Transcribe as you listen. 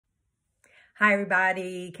Hi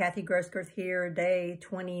everybody, Kathy Grosskirth here, day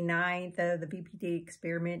 29th of the VPD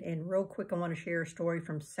experiment. And real quick, I want to share a story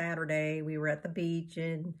from Saturday. We were at the beach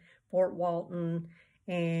in Fort Walton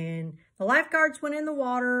and the lifeguards went in the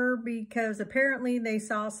water because apparently they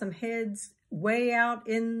saw some heads way out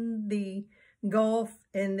in the Gulf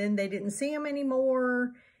and then they didn't see them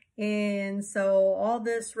anymore. And so all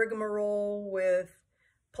this rigmarole with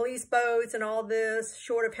police boats and all this,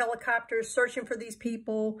 short of helicopters searching for these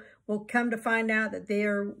people, will come to find out that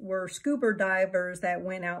there were scuba divers that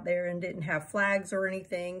went out there and didn't have flags or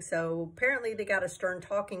anything. So apparently they got a stern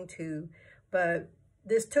talking to, but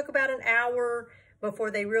this took about an hour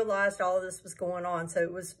before they realized all of this was going on. So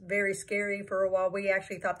it was very scary for a while. We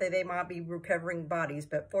actually thought that they might be recovering bodies,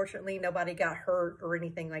 but fortunately nobody got hurt or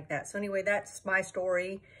anything like that. So anyway, that's my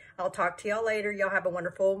story. I'll talk to y'all later. Y'all have a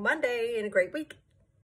wonderful Monday and a great week.